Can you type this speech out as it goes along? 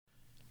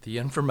The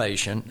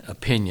information,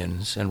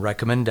 opinions, and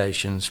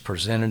recommendations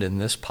presented in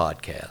this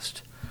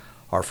podcast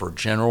are for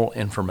general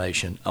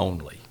information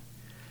only.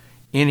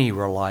 Any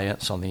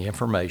reliance on the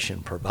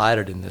information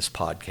provided in this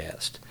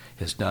podcast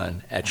is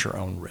done at your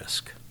own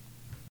risk.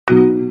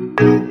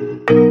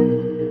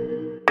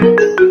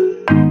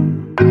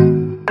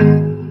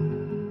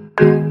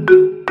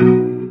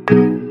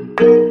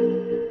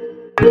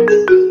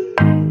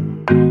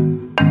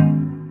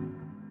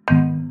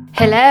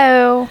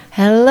 Hello.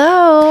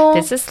 Hello.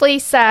 This is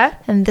Lisa.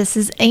 And this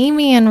is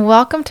Amy, and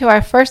welcome to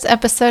our first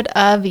episode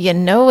of You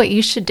Know What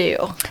You Should Do.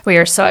 We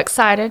are so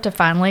excited to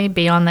finally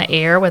be on the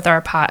air with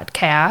our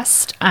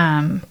podcast.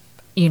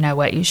 You know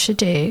what you should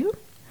do.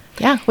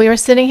 Yeah, we were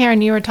sitting here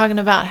and you were talking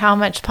about how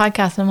much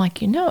podcast. And I'm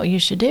like, you know what you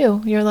should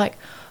do. You're like,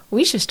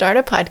 we should start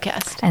a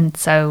podcast. And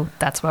so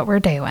that's what we're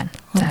doing.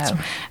 That's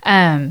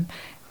So,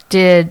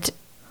 did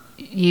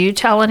you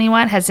tell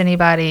anyone? Has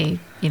anybody,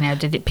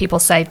 did people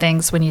say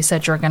things when you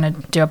said you were going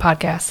to do a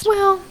podcast?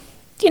 Well,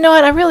 you know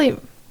what? I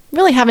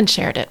really haven't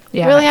shared it.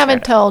 Yeah, really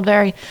haven't told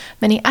very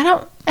many. I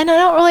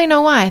don't really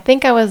know why. I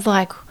think I was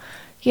like,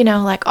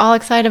 all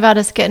excited about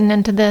us getting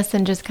into this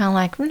and just kind of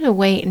like, I'm going to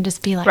wait and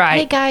just be like,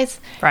 Right. hey guys,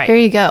 Right. here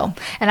you go.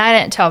 And I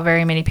didn't tell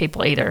very many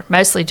people either,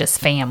 mostly just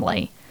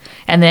family.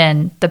 And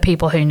then the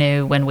people who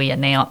knew when we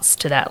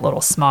announced to that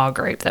little small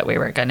group that we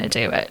were going to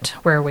do it,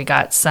 where we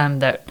got some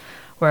that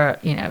were,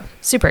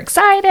 super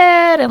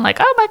excited and like,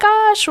 oh my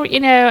gosh,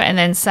 and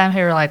then some who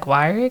were like,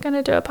 why are you going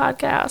to do a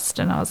podcast?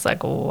 And I was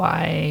like,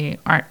 why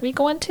aren't we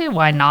going to?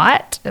 Why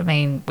not? I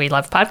mean, we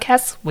love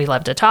podcasts. We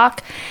love to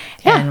talk.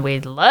 Yeah. And we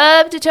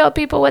love to tell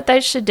people what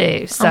they should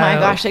do. So, Oh my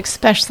gosh,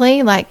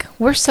 especially like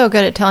we're so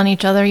good at telling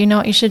each other, you know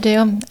what you should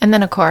do. And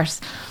then, of course,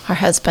 our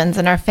husbands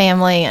and our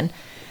family and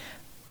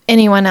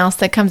anyone else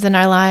that comes in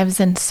our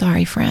lives. And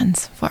sorry,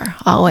 friends, for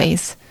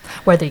always.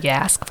 whether you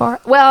ask for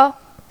it. Well,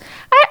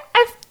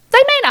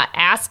 they may not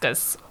ask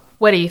us,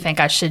 what do you think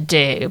I should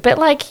do? But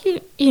like,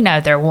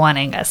 they're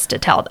wanting us to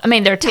tell. I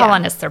mean, they're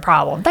telling us their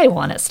problem. They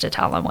want us to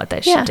tell them what they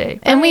should do.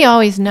 And we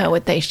always know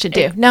what they should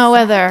do. Now,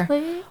 whether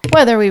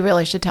we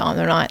really should tell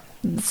them or not,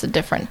 it's a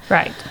different.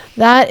 Right.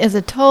 That is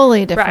a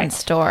totally different Right.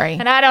 story.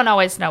 And I don't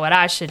always know what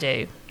I should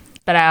do,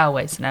 but I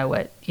always know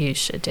what you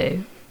should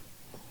do.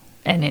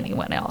 And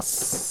anyone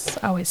else.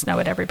 I always know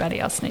what everybody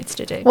else needs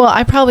to do. Well,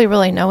 I probably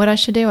really know what I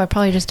should do. I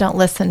probably just don't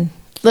listen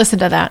to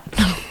that.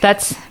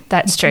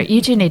 That's true.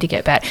 You do need to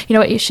get better. You know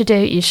what you should do?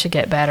 You should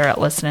get better at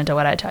listening to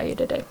what I tell you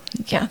to do.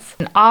 Yes.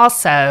 And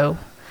also,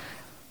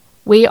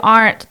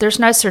 there's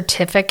no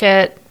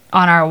certificate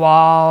on our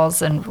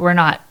walls, and we're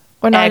not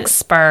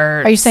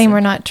experts. Are you saying we're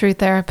not true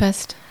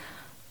therapists?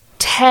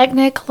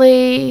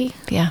 Technically,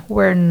 Yeah.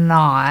 we're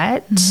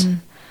not. Mm-hmm.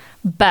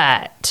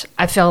 But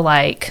I feel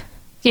like,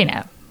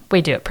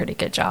 we do a pretty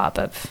good job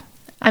of.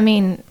 I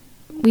mean,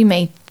 we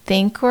may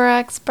think we're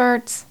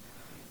experts,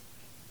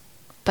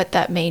 but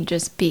that may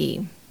just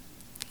be,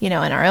 in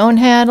our own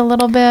head a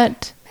little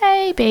bit.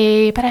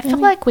 Maybe, but I feel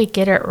like we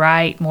get it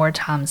right more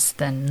times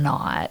than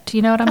not.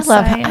 You know what I'm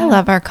saying? I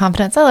love our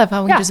confidence. I love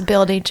how we Yeah. just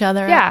build each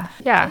other Yeah, up.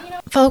 yeah.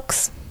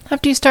 Folks,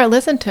 after you start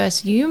listening to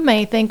us, you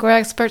may think we're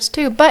experts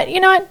too. But you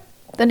know what?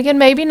 Then again,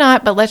 maybe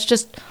not. But let's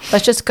just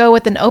go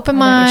with an open I think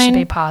mind. we should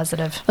be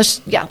positive.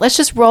 Let's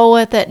just roll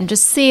with it and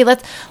just see.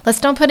 Let's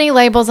don't put any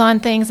labels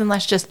on things, and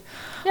let's just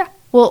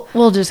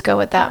we'll just go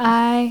with that.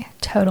 I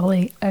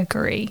totally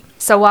agree.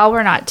 So while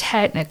we're not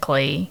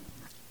technically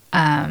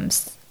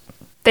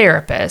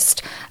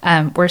therapists,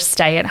 we're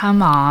stay-at-home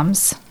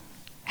moms,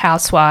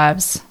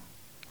 housewives,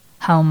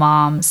 home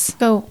moms.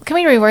 So can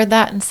we reword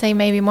that and say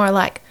maybe more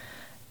like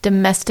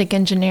domestic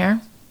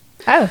engineer?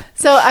 Oh,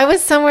 So I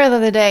was somewhere the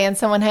other day and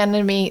someone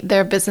handed me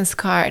their business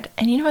card.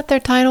 And you know what their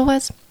title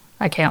was?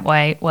 I can't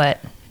wait. What?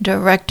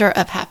 Director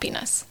of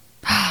Happiness.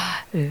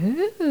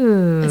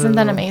 Ooh. Isn't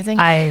that amazing?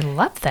 I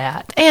love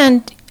that.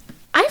 And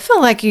I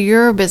feel like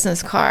your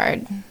business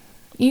card,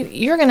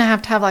 you're going to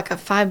have like a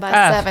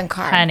 5x7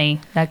 card. Honey,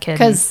 no kidding.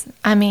 Because,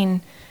 I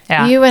mean,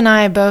 Yeah. you and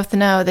I both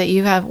know that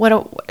you have,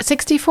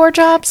 64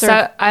 jobs? Or?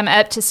 So I'm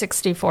up to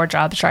 64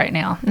 jobs right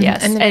now.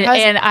 Yes. And And,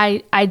 then your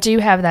I do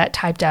have that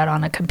typed out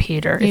on a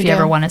computer if you do?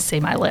 ever want to see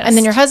my list. And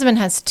then your husband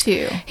has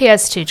 2. He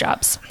has 2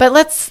 jobs. But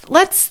let's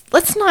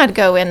not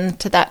go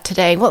into that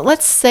today. Well,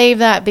 let's save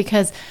that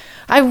because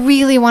I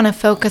really want to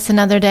focus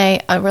another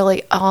day on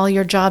really all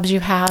your jobs you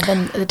have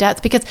and the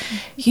debts because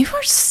you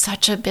are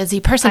such a busy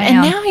person. I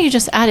And am. now you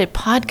just added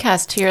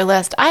podcasts to your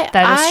list. That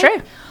is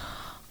true.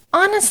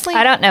 Honestly,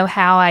 I don't know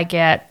how I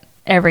get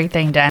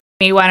everything done.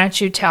 Why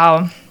don't you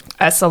tell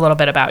us a little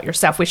bit about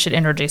yourself? We should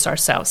introduce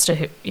ourselves to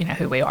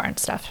who we are and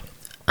stuff.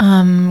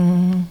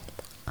 I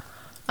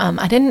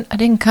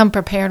didn't come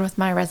prepared with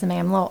my resume.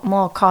 I'm a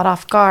little caught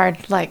off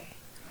guard, like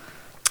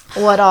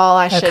what all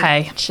I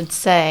should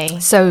say.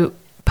 So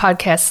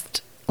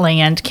podcast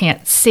land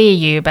can't see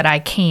you, but I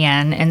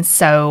can, and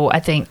so I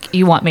think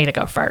you want me to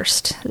go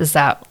first. Is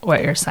that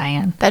what you're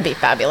saying? That'd be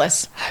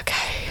fabulous.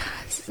 Okay.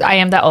 I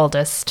am the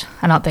oldest.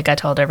 I don't think I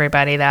told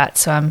everybody that.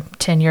 So I'm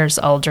 10 years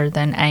older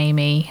than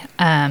Amy.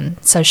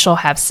 So she'll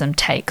have some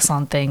takes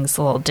on things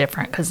a little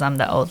different because I'm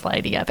the old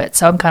lady of it.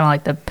 So I'm kind of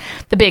like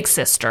the big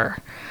sister.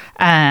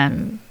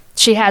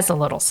 She has a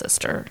little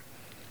sister.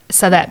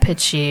 So that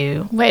puts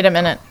you. Wait a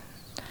minute.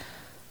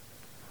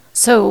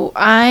 So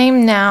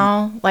I'm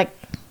now like,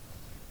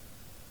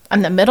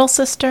 I'm the middle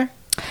sister.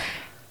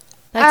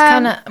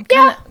 That's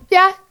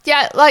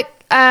Yeah. Like,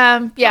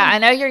 I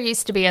know you're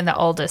used to being the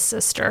oldest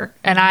sister,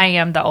 and I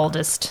am the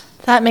oldest.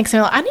 That makes me.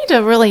 I need to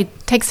really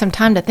take some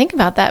time to think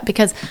about that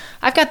because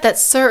I've got that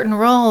certain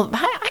role.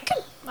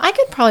 I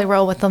could probably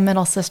roll with the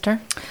middle sister.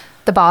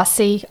 The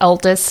bossy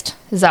oldest.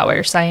 Is that what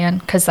you're saying?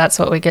 Because that's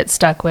what we get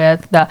stuck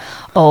with. The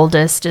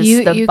oldest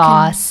is the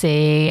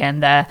bossy,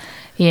 and the.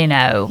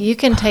 You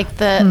can take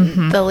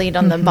the lead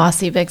on the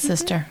bossy big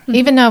sister.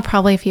 Even though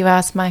probably if you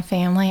ask my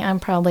family, I'm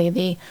probably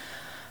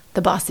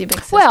the bossy big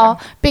sister.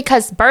 Well,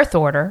 because birth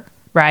order,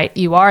 right?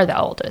 You are the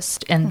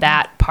oldest in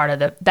that part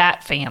of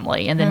that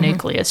family, in the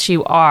nucleus.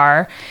 You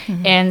are.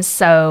 And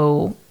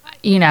so,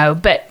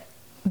 but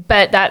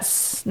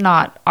that's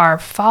not our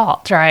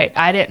fault, right?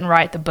 I didn't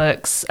write the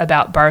books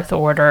about birth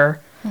order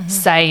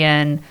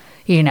saying,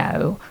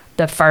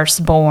 the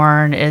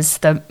firstborn is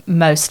the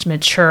most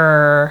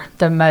mature,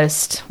 the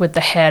most with the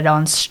head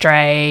on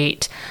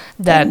straight.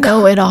 They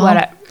know it all.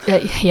 They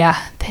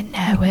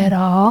know it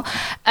all.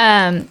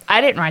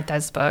 I didn't write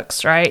those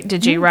books, right?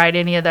 Did you write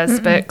any of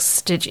those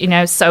books? Did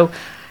you So,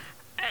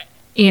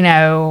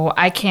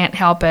 I can't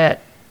help it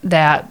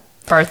that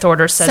birth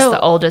order says the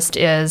oldest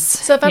is.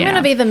 So if I'm going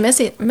to be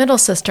the middle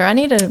sister, I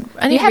need to you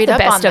read have the up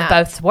best on of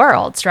that. both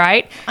worlds,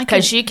 right?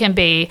 Because you can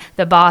be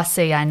the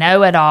bossy, I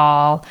know it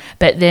all,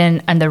 but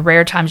then and the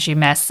rare times you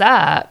mess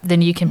up,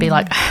 then you can be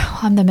like, oh,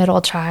 I'm the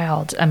middle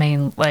child. I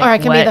mean, like, or I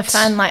can be the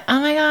fun, like,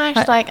 oh my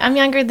gosh, like I'm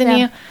younger than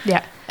you.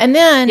 Yeah. And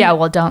then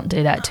well, don't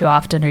do that too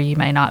often, or you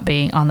may not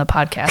be on the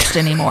podcast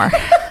anymore.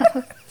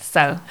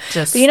 So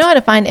just. But you know what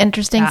I find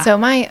interesting? Yeah. So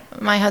my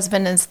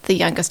husband is the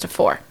youngest of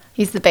 4.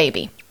 He's the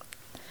baby.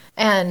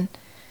 And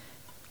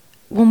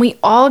when we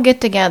all get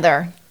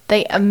together,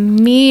 they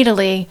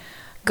immediately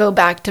go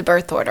back to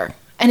birth order.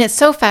 And it's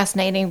so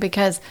fascinating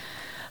because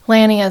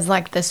Lanny is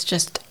like this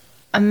just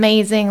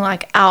amazing,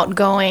 like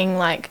outgoing,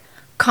 like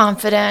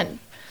confident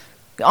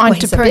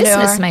entrepreneur. He's a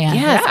businessman.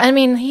 Yes. Yeah. I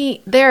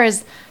mean, there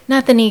is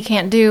nothing he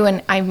can't do.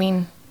 And I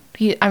mean,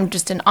 I'm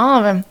just in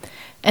awe of him.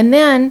 And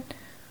then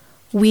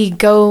we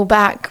go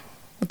back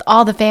with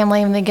all the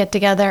family and they get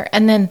together,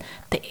 and then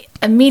they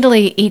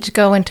immediately each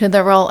go into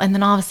their role, and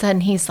then all of a sudden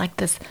he's like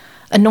this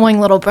annoying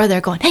little brother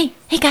going, hey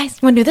guys,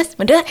 you want to do this?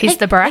 Want to do that? He's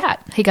the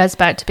brat. He goes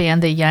back to being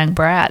the young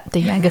brat, the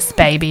youngest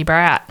baby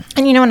brat.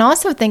 And and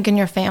also think in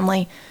your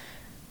family,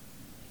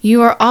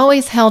 you are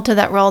always held to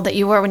that role that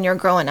you were when you were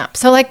growing up.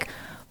 So like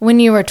when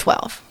you were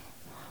 12,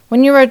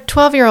 when you were a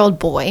 12-year-old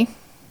boy,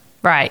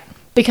 right?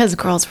 Because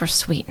girls were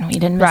sweet and we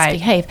didn't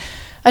misbehave.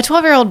 A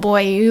 12-year-old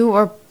boy, you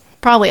were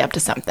probably up to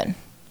something.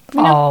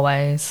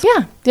 Always.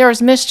 Yeah. There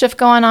was mischief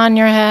going on in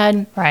your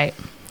head. Right.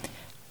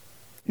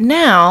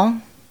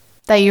 Now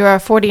that you're a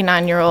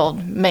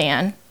 49-year-old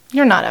man,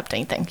 you're not up to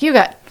anything. You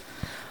got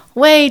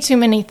way too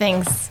many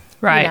things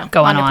going your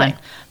on. plate.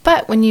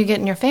 But when you get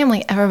in your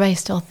family, everybody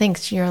still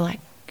thinks you're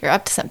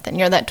up to something.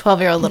 You're that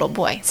 12-year-old little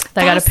boy.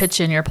 They got to put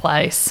you in your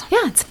place.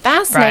 Yeah, it's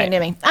fascinating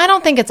to me. I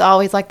don't think it's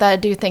always like that. I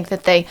do think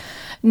that they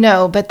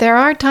know, but there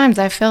are times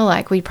I feel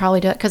like we probably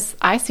do it because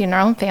I see in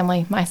our own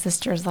family, my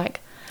sister's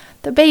like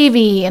the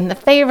baby and the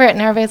favorite,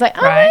 and everybody's like,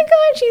 oh my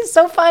God, she's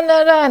so fun,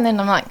 and then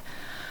I'm like,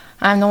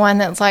 I'm the one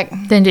that's like.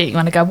 Then do you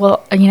want to go,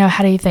 well,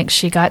 how do you think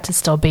she got to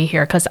still be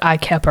here? Because I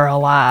kept her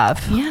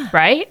alive. Yeah.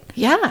 Right?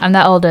 Yeah. I'm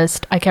the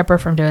oldest. I kept her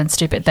from doing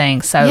stupid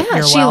things, so you're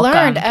welcome. She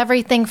learned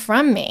everything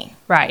from me.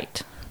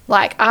 Right.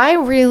 Like, I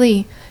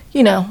really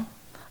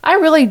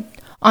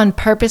on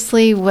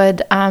purposely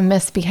would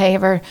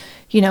misbehave or,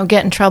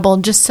 get in trouble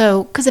just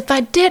so, because if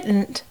I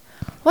didn't,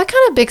 what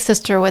kind of big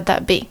sister would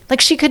that be? Like,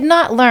 she could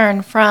not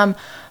learn from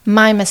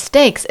my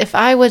mistakes if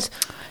I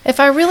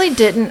really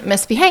didn't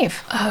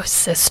misbehave. Oh,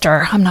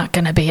 sister, I'm not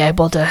going to be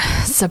able to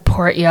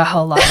support you a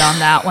whole lot on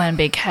that one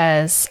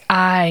because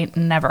I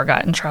never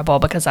got in trouble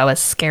because I was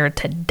scared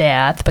to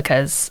death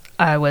because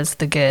I was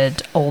the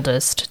good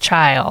oldest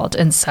child.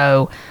 And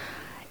so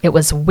it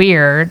was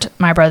weird.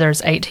 My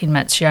brother's 18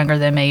 months younger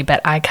than me,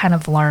 but I kind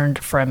of learned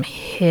from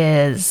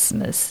his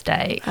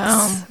mistakes.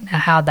 Oh. Now,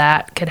 how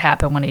that could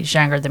happen when he's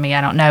younger than me,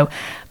 I don't know.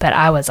 But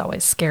I was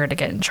always scared to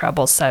get in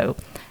trouble. So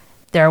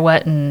there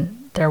wasn't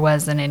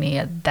any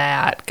of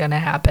that going to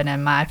happen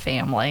in my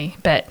family.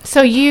 But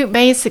so you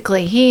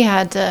basically, he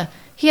had to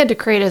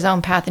create his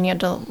own path and you had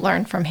to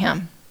learn from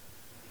him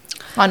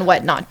on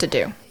what not to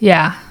do.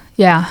 Yeah.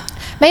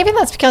 Maybe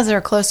that's because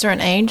they're closer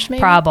in age, maybe?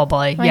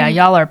 Probably. Yeah,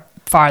 y'all are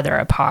farther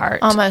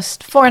apart.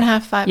 Almost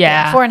 4.5, 5.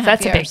 Yeah, 4.5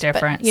 that's years, a big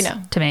difference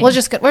to me. We're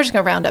just going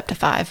to round up to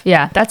 5.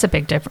 Yeah, that's a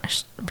big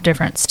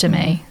difference to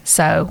me.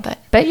 So,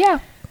 but yeah.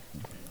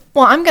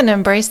 Well, I'm going to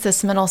embrace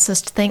this middle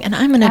sister thing, and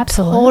I'm going to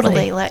Absolutely.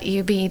 totally let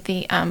you be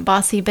the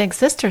bossy big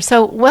sister.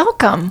 So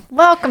welcome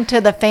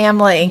to the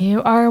family.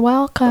 You are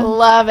welcome.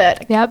 Love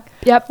it.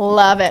 Yep.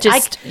 Love it.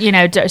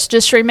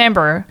 Just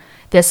remember,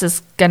 this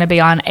is going to be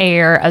on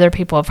air. Other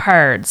people have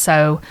heard.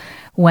 So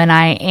when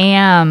I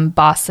am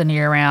bossing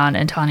you around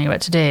and telling you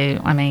what to do,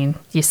 I mean,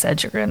 you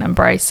said you're going to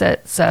embrace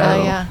it. So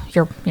yeah.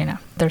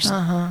 there's.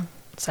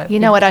 So You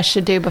know what I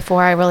should do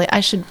before I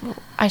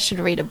should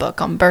read a book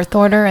on birth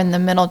order and the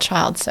middle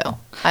child. So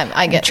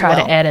I get try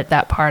to edit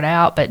that part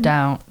out, but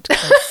don't.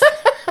 'cause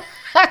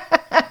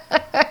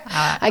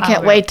I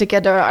can't wait to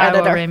get to our I will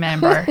editor.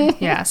 remember.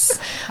 Yes.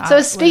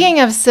 So speaking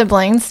of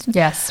siblings,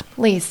 Yes,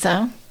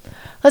 Lisa,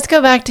 let's go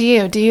back to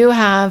you. Do you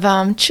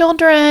have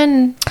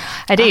children?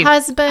 I do. A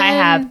husband? I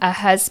have a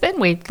husband.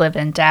 We live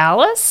in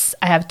Dallas.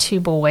 I have 2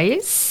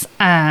 boys,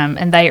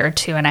 and they are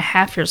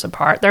 2.5 years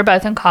apart. They're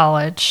both in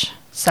college.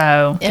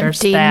 So there's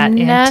Empty that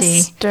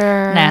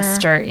nester.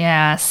 nester,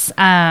 yes.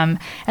 And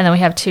then we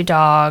have 2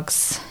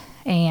 dogs,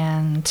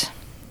 and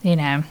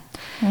yeah.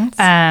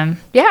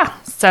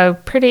 So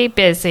pretty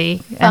busy,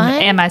 Fun.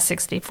 and my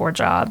 64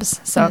 jobs.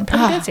 So I'm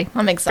pretty busy.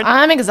 I'm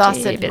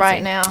exhausted busy.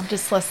 right now,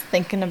 just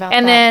thinking about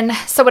And that. then,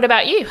 so what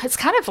about you? It's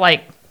kind of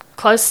like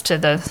close to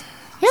the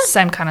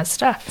same kind of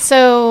stuff.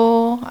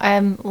 So I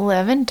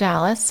live in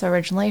Dallas,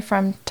 originally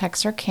from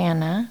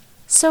Texarkana.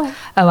 So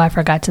Oh, I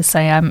forgot to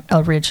say I'm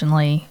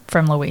originally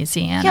from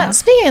Louisiana. yeah,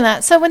 speaking of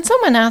that, so when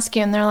someone asks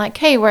you and they're like,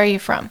 "Hey, where are you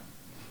from?"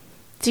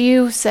 Do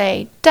you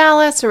say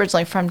Dallas,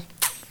 originally from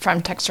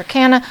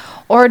Texarkana,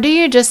 or do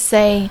you just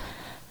say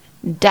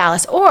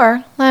Dallas?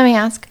 Or let me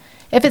ask,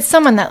 if it's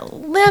someone that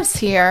lives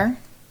here,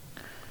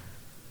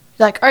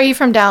 like, "Are you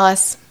from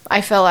Dallas?"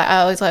 I feel like I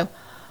always like,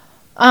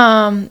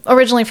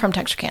 originally from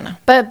Texarkana,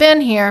 but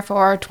been here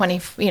for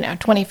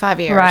 25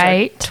 years,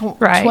 Right, or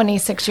right.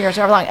 26 years,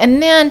 however long.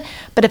 And then,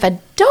 but if I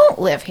don't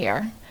live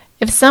here,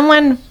 if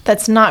someone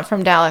that's not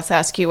from Dallas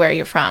asks you where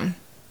you're from,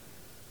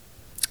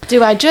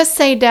 do I just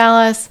say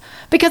Dallas?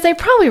 Because they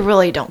probably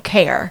really don't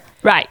care.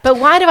 Right. But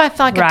why do I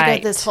feel like I have to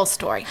Right. go this whole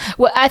story?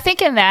 Well, I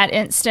think in that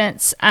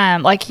instance,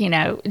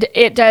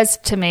 it does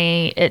to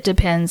me, it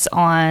depends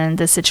on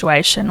the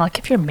situation. Like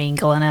if you're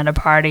mingling at a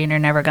party and you're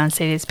never going to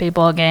see these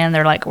people again,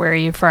 they're like, "Where are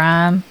you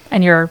from?"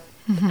 And you're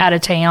out of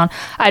town.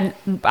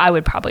 I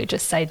would probably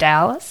just say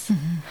Dallas.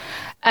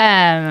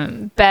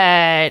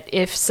 But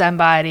if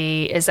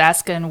somebody is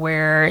asking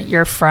where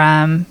you're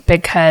from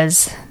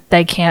because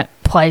they can't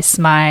place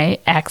my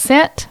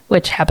accent,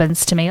 which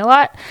happens to me a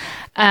lot,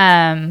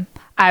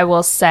 I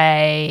will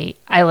say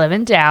I live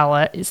in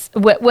Dallas.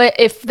 What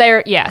if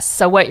they're yes?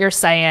 So what you're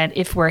saying,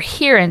 if we're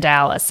here in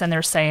Dallas and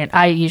they're saying,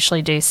 I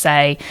usually do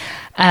say,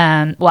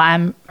 well,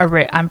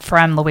 I'm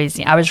from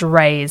Louisiana. I was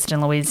raised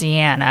in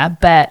Louisiana,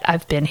 but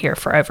I've been here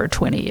for over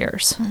 20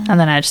 years, and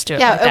then I just do it.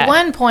 Yeah, like at that.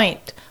 one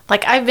point,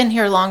 like I've been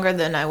here longer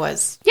than I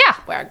was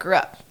where I grew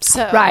up.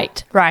 So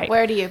Right.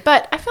 where do you?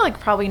 But I feel like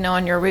probably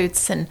knowing your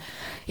roots and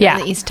Yeah.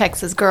 the East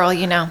Texas girl,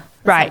 things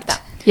Right. like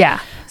that. Yeah.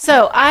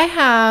 So I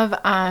have.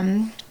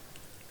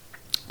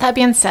 That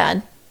being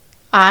said,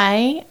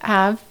 I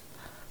have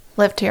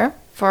lived here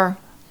for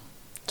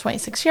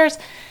 26 years.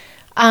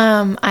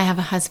 I have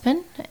a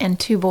husband and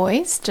 2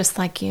 boys, just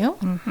like you.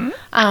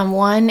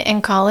 One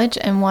in college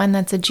and one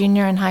that's a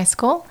junior in high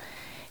school.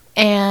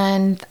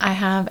 And I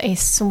have a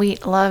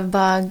sweet love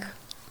bug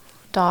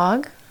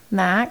dog,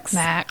 Max.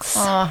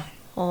 Oh,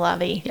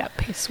 lovey.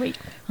 Yep. He's sweet.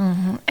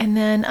 And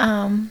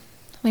then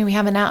we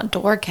have an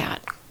outdoor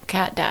cat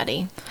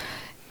daddy.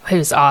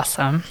 Who's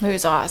awesome.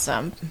 Who's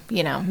awesome,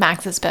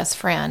 Max's best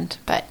friend.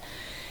 But,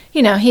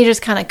 he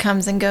just kind of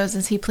comes and goes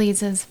as he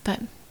pleases. But,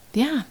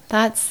 yeah,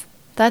 that's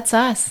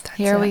us.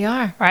 Here we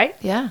are. Right?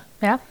 Yeah.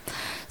 Yeah.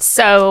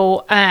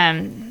 So,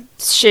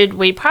 should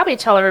we probably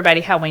tell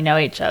everybody how we know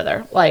each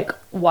other? Like,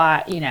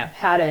 why,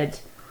 how did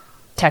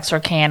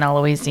Texarkana,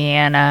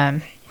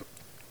 Louisiana,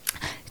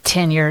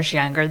 10 years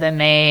younger than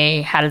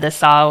me, how did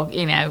this all,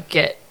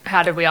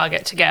 how did we all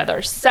get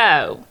together?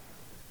 So,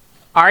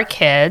 our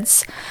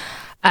kids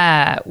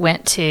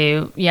went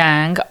to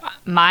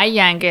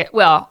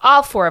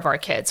all 4 of our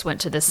kids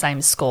went to the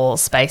same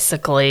schools,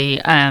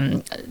 basically.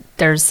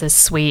 There's this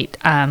sweet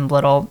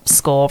little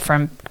school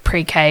from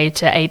pre-K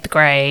to 8th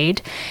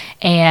grade,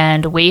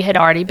 and we had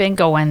already been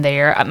going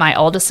there. My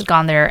oldest had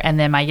gone there, and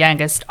then my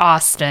youngest,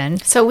 Austin.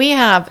 So you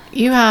have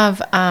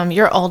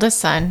your oldest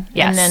son.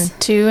 Yes. And then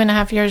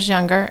 2.5 years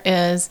younger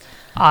is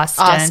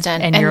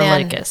Austin, and your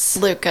then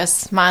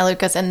Lucas. My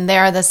Lucas, and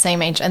they're the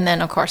same age. And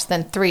then, of course,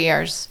 3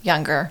 years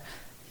younger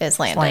is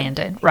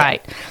Landon.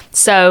 Right.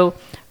 So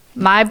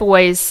my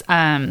boys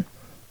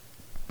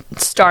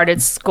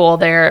started school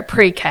there at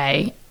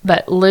pre-K,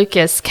 but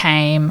Lucas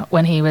came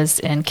when he was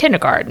in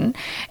kindergarten.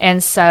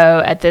 And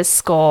so at this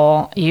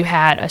school, you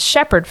had a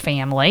shepherd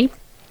family.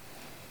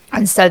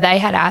 And so they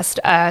had asked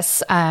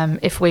us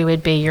if we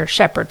would be your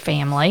shepherd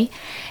family.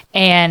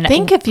 And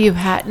Think if you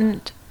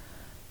hadn't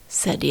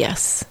said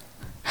yes.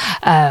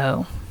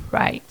 oh,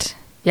 right.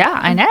 Yeah,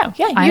 I know.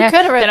 Yeah, I you know.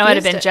 could have Then I would have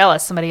refused been it.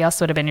 jealous. Somebody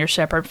else would have been your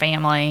shepherd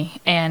family.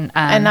 And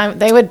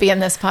They would be in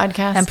this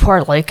podcast. and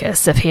poor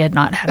Lucas, if he had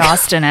not had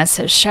Austin as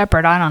his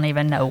shepherd, I don't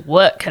even know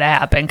what could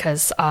happen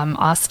because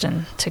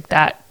Austin took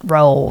that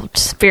role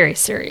very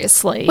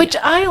seriously. Which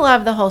I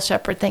love the whole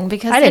shepherd thing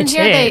because I then do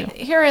here too.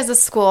 here is a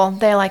school.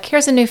 They're like,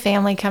 here's a new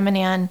family coming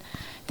in.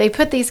 They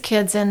put these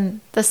kids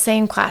in the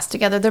same class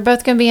together. They're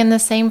both going to be in the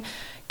same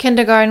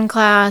kindergarten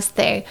class.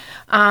 They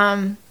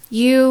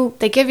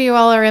give you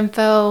all our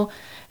info,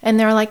 and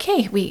they're like,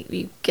 hey,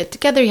 we get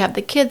together. You have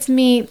the kids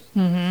meet.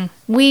 Mm-hmm.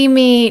 We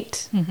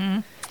meet. Mm-hmm.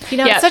 You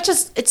know, Yeah.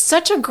 it's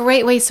such a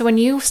great way. So when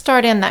you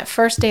start in that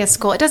first day of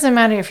school, it doesn't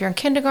matter if you're in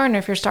kindergarten or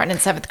if you're starting in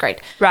 7th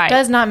grade. Right.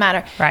 Does not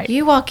matter. Right.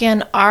 You walk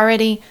in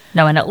already.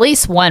 knowing at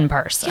least one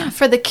person. Yeah,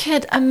 for the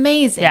kid,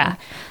 amazing. Yeah.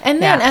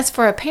 And then Yeah. as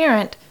for a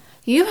parent,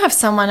 you have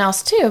someone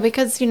else too,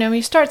 because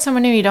you start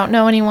someone new, you don't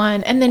know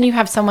anyone, and then you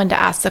have someone to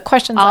ask the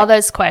questions. All like,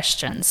 those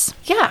questions.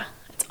 yeah,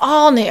 it's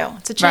all new.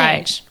 It's a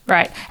change.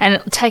 Right.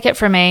 And take it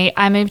from me,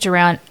 I moved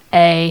around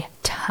a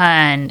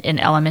ton in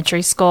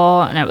elementary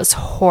school and it was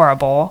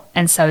horrible.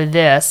 And so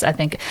this, I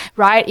think,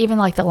 right, even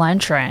like the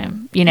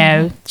lunchroom,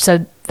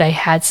 so they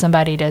had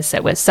somebody to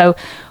sit with. So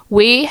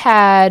we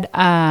had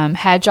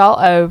y'all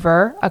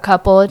over a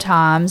couple of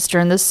times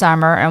during the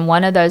summer, and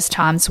one of those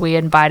times we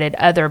invited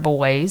other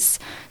boys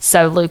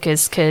so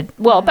Lucas could,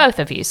 both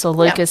of you, so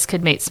Lucas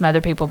could meet some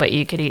other people, but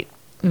you could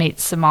meet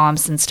some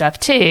moms and stuff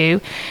too.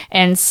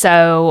 And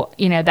so,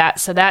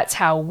 that's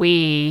how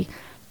we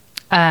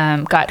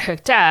got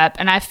hooked up.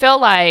 And I feel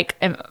like,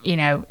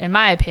 in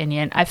my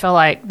opinion, I feel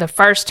like the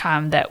first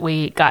time that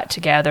we got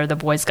together, the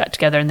boys got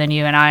together, and then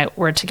you and I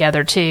were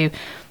together too,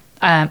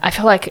 I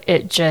feel like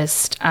it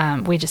just,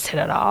 we just hit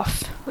it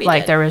off. We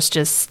like did. there was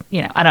just,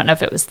 I don't know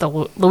if it was the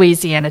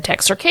Louisiana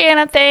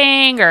Texarkana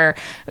thing or,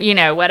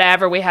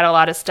 whatever. We had a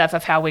lot of stuff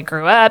of how we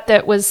grew up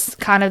that was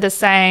kind of the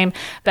same.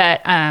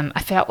 But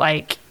I felt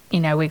like,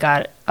 we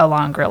got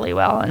along really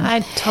well. And I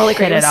totally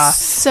agree. hit It was it off.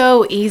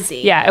 so easy.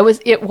 Yeah,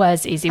 it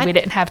was easy. We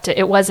didn't have to,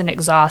 it wasn't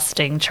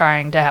exhausting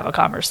trying to have a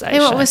conversation.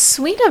 And what was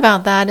sweet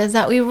about that is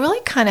that we really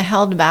kind of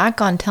held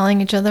back on telling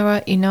each other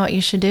what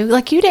you should do.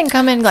 Like you didn't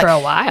come in like For a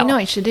while. You know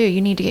what you should do.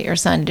 You need to get your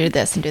son to do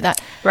this and do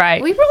that.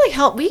 Right. We really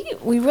held.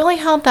 We really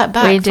held that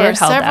back We for did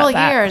hold that several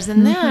back. years,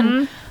 and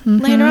then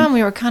later on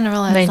we were kind of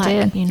realized They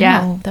like did.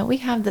 Yeah. that we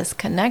have this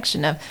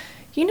connection of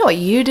what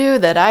you do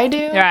that I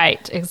do.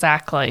 Right,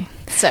 exactly.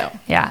 So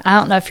Yeah, I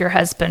don't know if your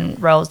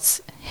husband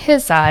rolls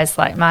his eyes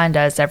like mine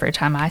does every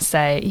time I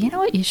say, you know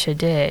what you should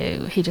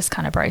do. He just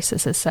kind of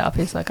braces himself.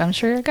 He's like, I'm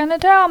sure you're going to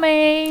tell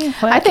me.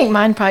 I think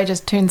mine probably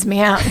just tunes me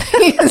out.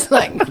 He's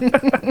like,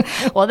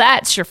 Well,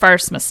 that's your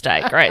first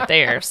mistake right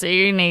there. So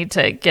you need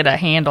to get a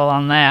handle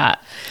on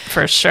that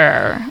for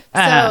sure.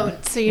 so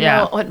you yeah.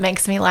 know what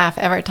makes me laugh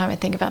every time I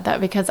think about that,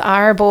 because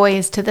our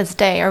boys to this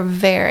day are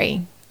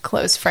very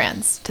close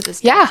friends to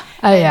this day. Yeah.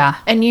 Oh, yeah.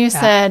 And you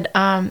said,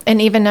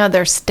 and even though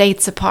they're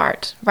states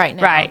apart right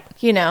now, Right.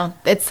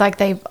 It's like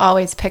they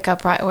always pick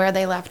up right where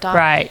they left off.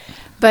 Right.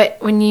 But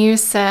when you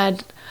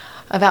said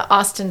about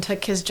Austin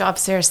took his job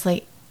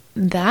seriously,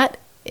 that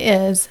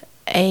is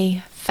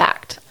a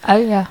fact. Oh,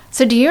 yeah.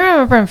 So do you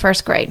remember in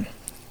first grade,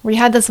 we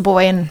had this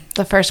boy in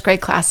the first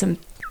grade class, and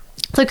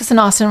Lucas and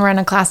Austin were in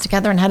a class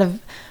together and had a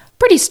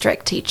pretty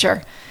strict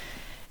teacher.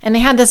 And they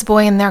had this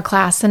boy in their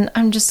class, and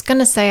I'm just going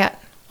to say it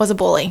was a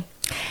bully.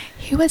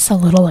 He was a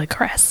little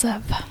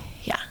aggressive.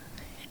 Yeah.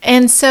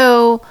 And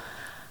so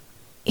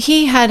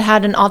he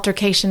had an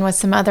altercation with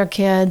some other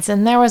kids,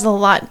 and there was a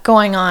lot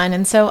going on.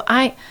 And so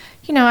I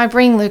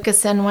bring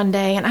Lucas in one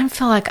day, and I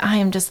feel like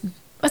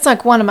it's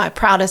like one of my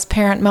proudest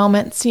parent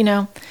moments,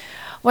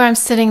 where I'm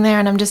sitting there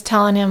and I'm just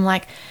telling him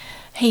like,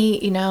 hey,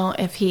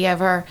 if he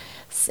ever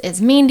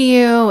is mean to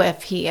you,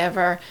 if he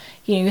ever,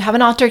 you have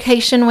an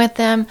altercation with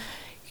them,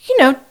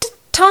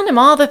 telling him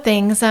all the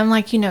things. I'm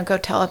like, go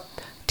tell a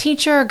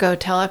teacher, go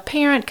tell a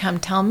parent, come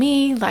tell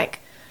me, like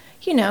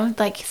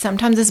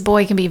sometimes this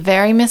boy can be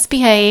very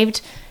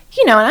misbehaved,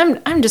 and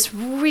I'm just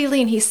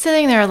really, and he's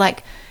sitting there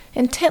like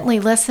intently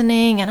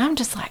listening, and I'm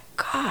just like,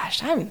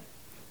 gosh, I'm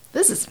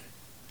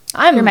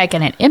You're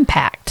making an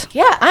impact.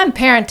 yeah, I'm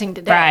parenting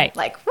today. Right.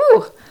 Like,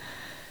 whoo.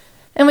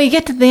 And we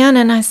get to the end,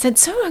 and I said,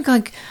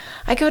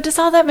 I go, does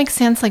all that make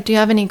sense? Like, do you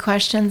have any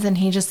questions? And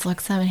he just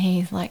looks at me, and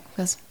he's like,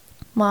 goes,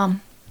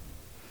 Mom,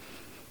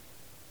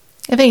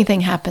 if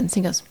anything happens,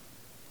 he goes,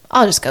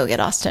 I'll just go get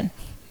Austin.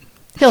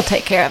 He'll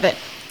take care of it.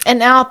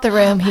 And out the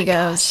room he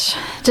goes.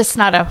 Just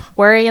not a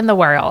worry in the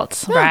world,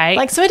 right?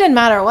 Like, so it didn't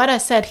matter what I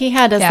said. He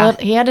had his Yeah.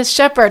 he had his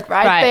shepherd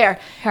right there.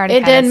 He already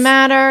It had didn't his-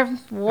 matter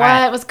what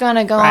Right. was going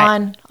to go Right.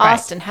 on. Right.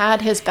 Austin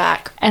had his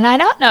back. And I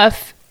don't know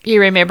if you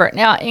remember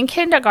now in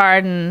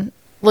kindergarten,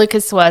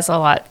 Lucas was a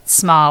lot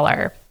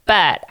smaller,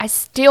 but I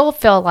still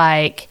feel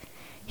like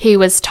he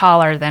was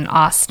taller than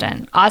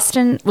Austin.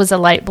 Austin was a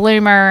late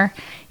bloomer.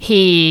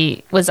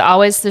 He was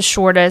always the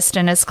shortest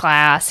in his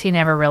class. He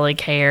never really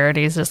cared.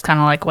 He's just kind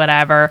of like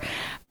whatever.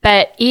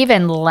 But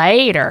even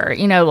later,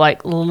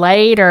 like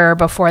later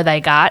before they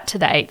got to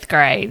the 8th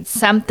grade,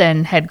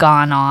 something had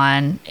gone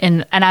on.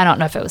 And I don't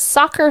know if it was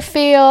soccer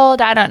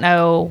field. I don't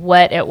know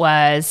what it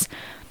was.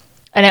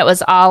 And it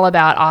was all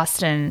about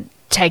Austin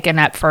taken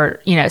up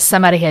for,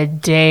 somebody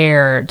had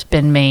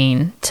been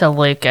mean to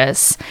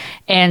Lucas.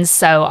 And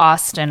so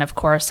Austin, of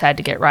course, had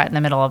to get right in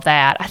the middle of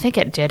that. I think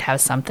it did have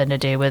something to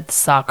do with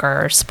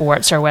soccer or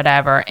sports or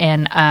whatever.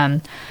 And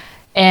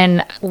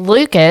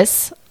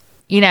Lucas,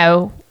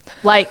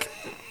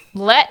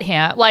 let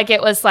him,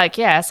 it was like,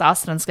 yes,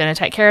 Austin's going to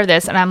take care of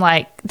this. And I'm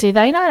like, do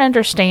they not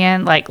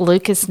understand?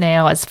 Lucas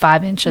now is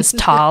 5 inches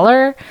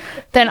taller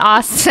than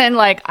Austin.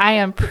 I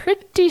am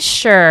pretty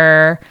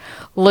sure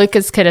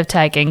Lucas could have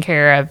taken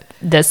care of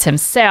this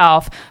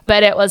himself,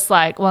 but it was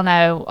like, well,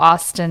 no,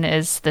 Austin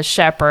is the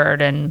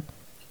shepherd and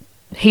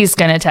he's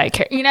going to take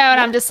care, and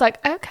I'm just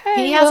like,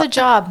 okay. He has a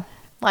job.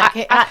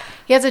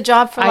 He has a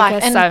job for life.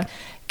 Guess and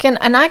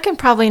so. I can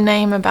probably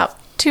name about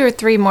 2 or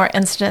 3 more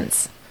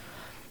incidents,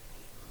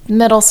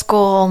 middle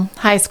school,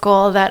 high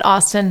school, that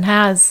Austin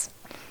has.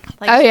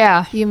 Oh,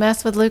 yeah. You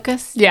mess with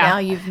Lucas? Yeah. Now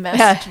you've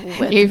messed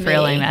with You've me.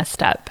 really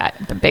messed up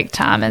the big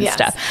time and Yes.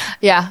 stuff.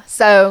 Yeah.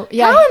 So,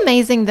 yeah. How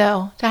amazing,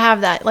 though, to have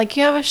that.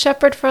 You have a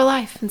shepherd for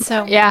life. And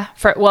so. Yeah.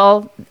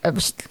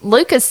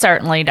 Lucas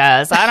certainly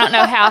does. I don't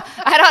know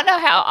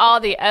how all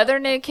the other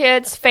new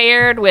kids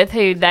fared with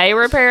who they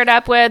were paired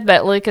up with,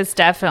 but Lucas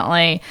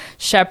definitely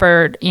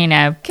shepherd, Can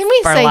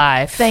we for say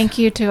life. thank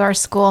you to our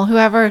school,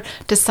 whoever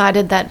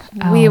decided that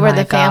we were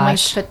my the family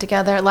gosh. put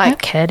together? No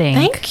kidding.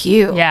 Thank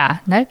you. Yeah.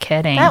 No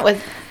kidding. That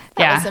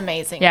was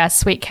amazing. Yeah,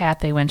 sweet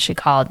Kathy when she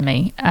called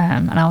me.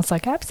 And I was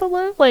like,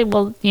 absolutely,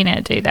 we'll, do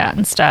that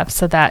and stuff.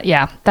 So that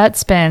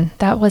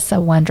was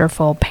a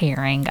wonderful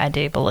pairing, I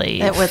do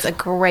believe. It was a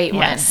great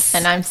Yes.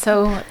 one. And I'm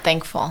so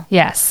thankful.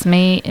 Yes,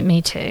 me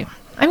too.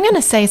 I'm going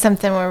to say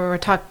something where we were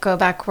go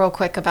back real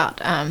quick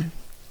about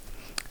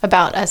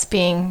us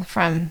being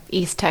from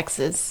East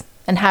Texas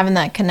and having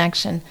that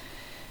connection.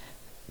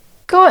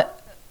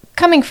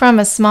 Coming from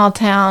a small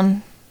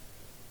town,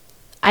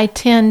 I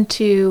tend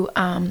to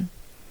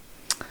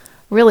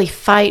really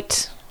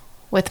fight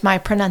with my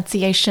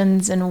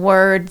pronunciations and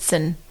words,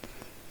 and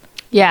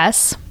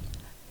Yes.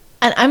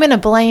 I'm going to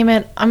blame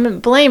it. I'm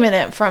blaming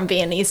it from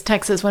being East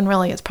Texas when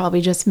really it's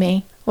probably just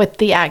me with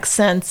the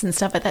accents and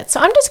stuff like that. So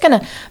I'm just going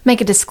to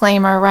make a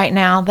disclaimer right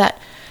now that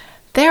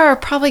there are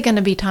probably going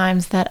to be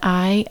times that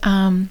I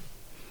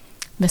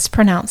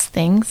mispronounce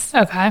things,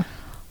 Okay.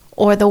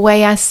 or the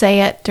way I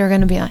say it, they're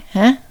going to be like,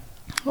 huh?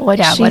 What's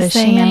Yeah, she what does she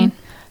saying? mean?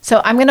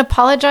 So I'm going to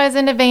apologize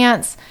in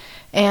advance,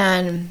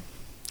 and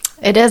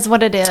it is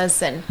what it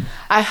is. And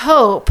I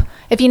hope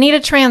if you need a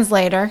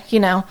translator,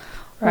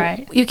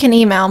 Right. you can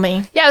email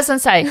me. Yeah, I was going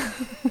to say,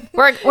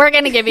 we're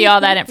going to give you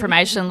all that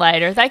information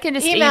later. They can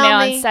just email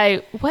me. and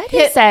say, what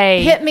is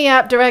a... Hit me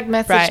up, direct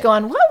message Right.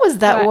 going, what was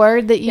that Right.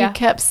 word that you Yeah.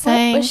 kept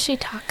saying? What was she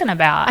talking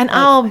about? And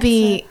I'll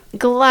be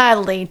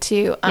gladly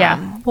to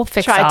we'll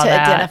fix try all to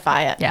that.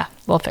 identify it. Yeah,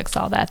 we'll fix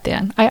all that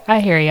then.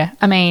 I hear you.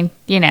 I mean,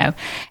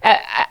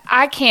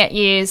 I can't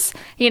use,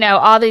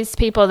 all these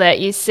people that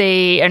you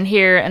see and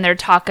hear, and they're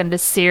talking to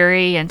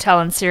Siri and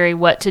telling Siri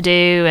what to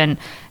do, and,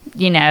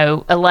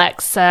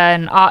 Alexa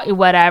and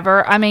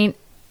whatever. I mean,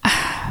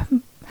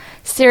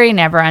 Siri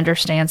never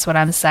understands what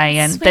I'm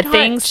saying. Sweetheart. The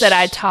things that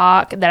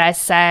I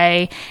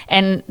say,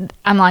 and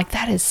I'm like,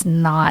 that is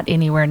not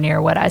anywhere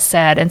near what I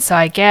said. And so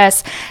I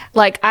guess,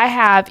 I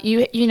have,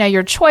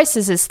 your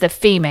choices is the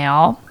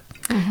female,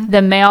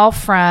 the male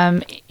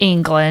from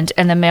England,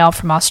 and the male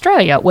from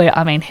Australia. Well,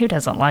 I mean, who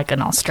doesn't like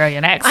an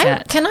Australian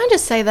accent? Can I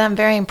just say that I'm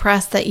very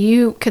impressed that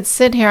you could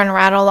sit here and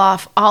rattle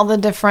off all the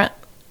different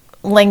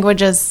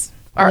languages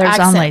or There's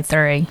accents. only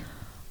 3.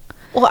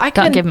 Well, I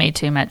Don't couldn't- give me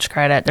too much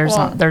credit. There's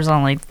Well, there's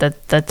only the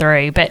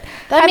 3, but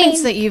That I means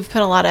mean, that you've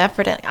put a lot of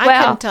effort in. I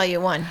Well, couldn't tell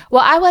you one.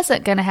 Well, I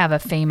wasn't going to have a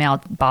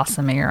female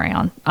bossing me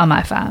around on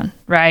my phone,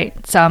 right?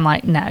 So I'm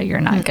like, no,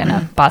 you're not going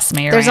to boss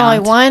me around. There's only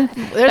one.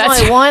 There's That's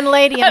only one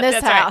lady in this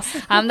That's right. house.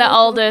 I'm the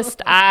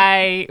oldest.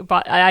 I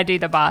do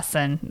the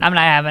bossing. I'm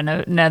not having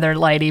another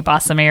lady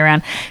bossing me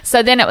around.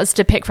 So then it was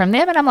to pick from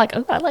them, and I'm like,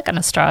 oh, I like an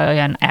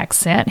Australian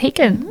accent. He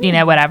can,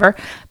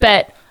 Mm-hmm.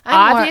 but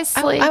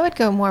obviously, I would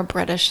go more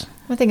British.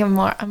 I think I'm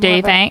more. Do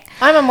you think?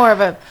 I'm a more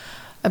of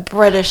a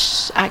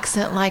British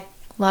accent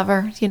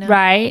lover?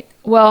 right?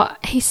 Well,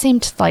 he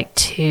seemed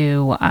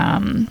too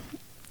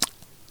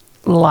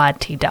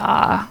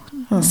la-ti-da.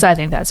 So I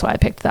think that's why I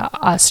picked the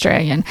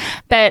Australian.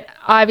 But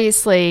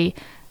obviously,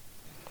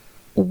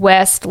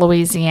 West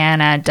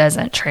Louisiana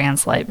doesn't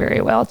translate very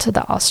well to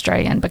the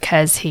Australian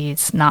because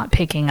he's not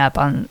picking up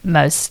on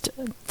most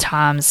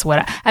times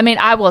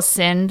I will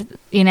send,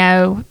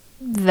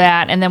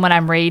 that, and then when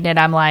I'm reading it,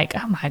 I'm like,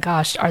 oh my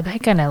gosh, are they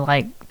gonna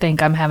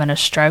think I'm having a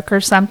stroke or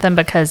something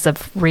because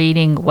of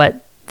reading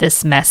what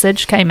this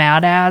message came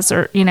out as,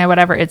 or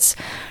whatever. It's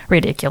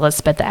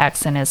ridiculous, but the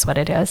accent is what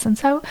it is. And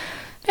so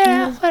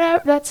Yeah,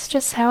 whatever. That's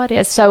just how it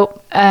is.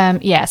 So,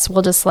 yes,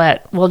 we'll just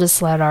let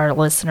our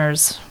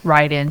listeners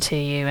write into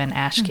you and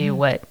ask you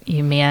what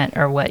you meant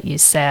or what you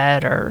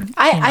said or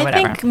I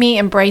whatever. think me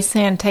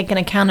embracing and taking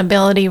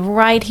accountability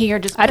right here,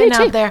 just I do putting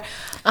too. out there.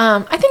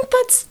 I think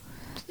that's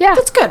Yeah.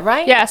 that's good,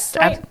 right? Yes,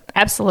 Right.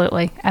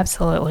 absolutely.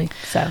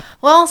 So,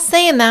 Well,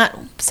 saying that,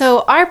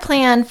 so our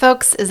plan,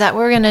 folks, is that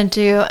we're going to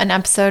do an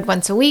episode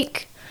once a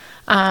week.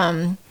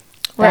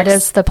 that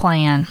is the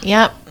plan.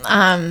 Yep.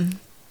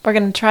 We're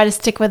going to try to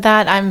stick with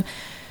that.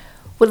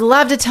 Would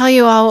love to tell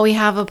you all what we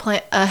have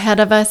ahead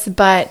of us,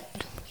 but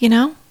you'll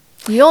know.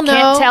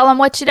 Can't tell them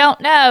what you don't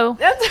know.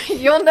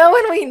 You'll know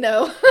when we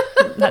know.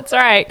 That's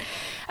right.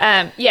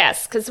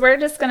 Yes, because we're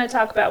just going to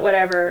talk about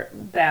whatever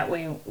that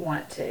we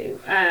want to.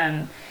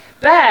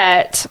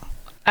 But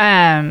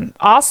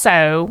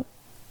also,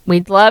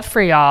 we'd love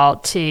for y'all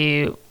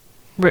to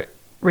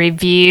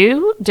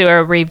do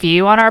a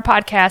review on our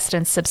podcast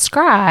and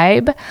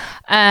subscribe.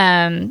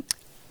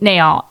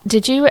 Now,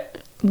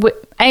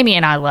 Amy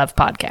and I love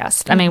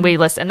podcasts. I mean, we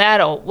listen.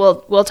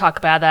 We'll talk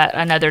about that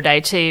another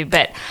day too.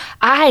 But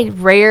I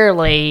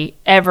rarely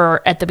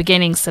ever at the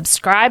beginning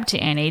subscribe to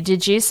any.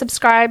 Did you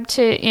subscribe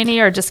to any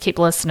or just keep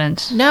listening?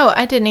 No,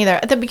 I didn't either.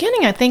 At the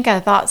beginning, I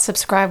thought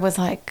subscribe was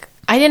like,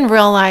 I didn't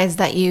realize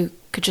that you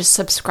could just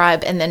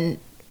subscribe and then.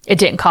 It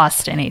didn't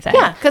cost anything.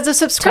 Yeah, because a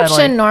subscription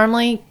Totally.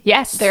 normally,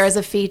 Yes. there is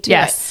a fee to it.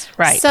 Yes,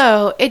 right.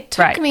 So it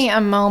took Right. me a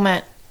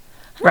moment.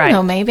 I Right. don't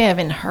know, maybe I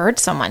haven't heard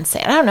someone say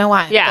it. I don't know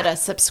why. Yeah. But I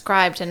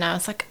subscribed and I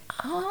was like,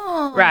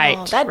 oh, Right.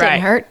 that right,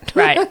 didn't hurt.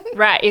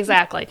 right,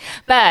 exactly.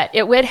 But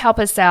it would help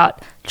us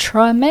out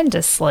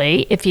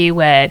tremendously if you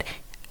would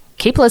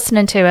keep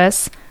listening to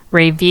us,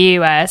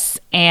 review us,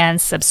 and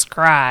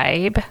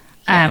subscribe.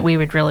 We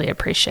would really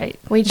appreciate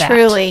We that.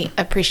 truly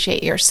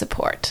appreciate your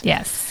support.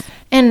 Yes.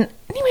 And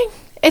anyway,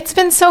 it's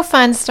been so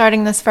fun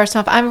starting this first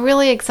off. I'm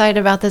really excited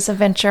about this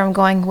adventure I'm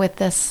going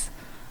with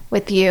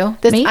you.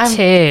 Me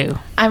too.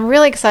 I'm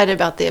really excited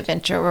about the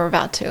adventure we're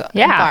about to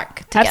embark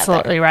together.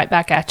 Absolutely. Right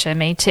back at you.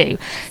 Me too.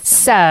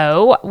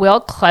 So we'll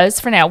close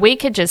for now. We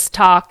could just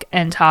talk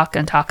and talk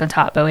and talk and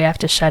talk, but we have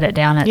to shut it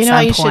down at You know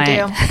some what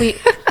you point. should do?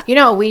 You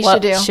know what we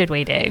What should do? should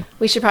we do?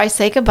 We should probably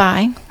say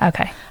goodbye.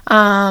 Okay.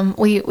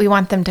 We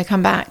want them to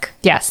come back.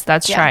 Yes,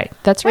 that's Yeah. right.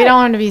 That's right. We don't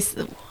want to be.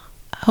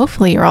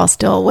 Hopefully, you're all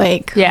still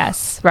awake.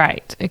 Yes,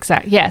 right.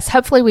 Exactly. Yes.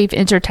 Hopefully we've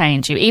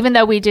entertained you. Even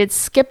though we did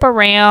skip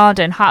around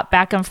and hop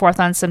back and forth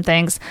on some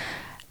things,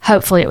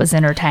 hopefully it was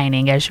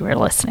entertaining as you were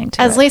listening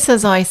to As it.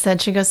 Lisa's always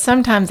said, she goes,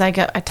 sometimes I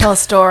tell a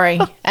story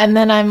and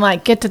then I'm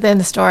like, get to the end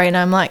of the story and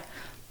I'm like,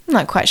 I'm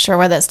not quite sure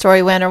where that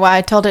story went or why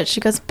I told it. She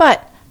goes,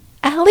 but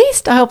at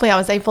least hopefully I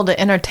was able to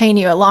entertain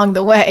you along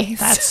the way.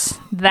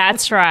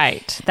 That's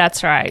right.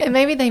 That's right. And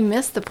maybe they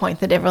missed the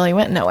point that it really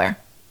went nowhere.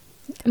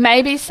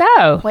 Maybe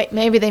so.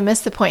 Maybe they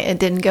missed the point it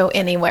didn't go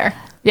anywhere.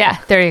 Yeah,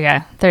 there you go.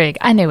 There you go.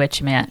 I knew what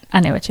you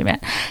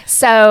meant.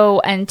 So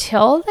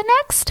until the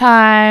next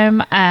time,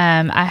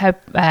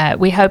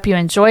 we hope you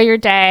enjoy your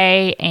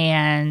day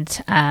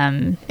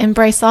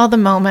Embrace all the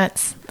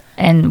moments.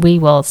 and we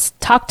will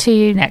talk to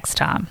you next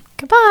time.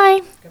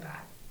 Goodbye.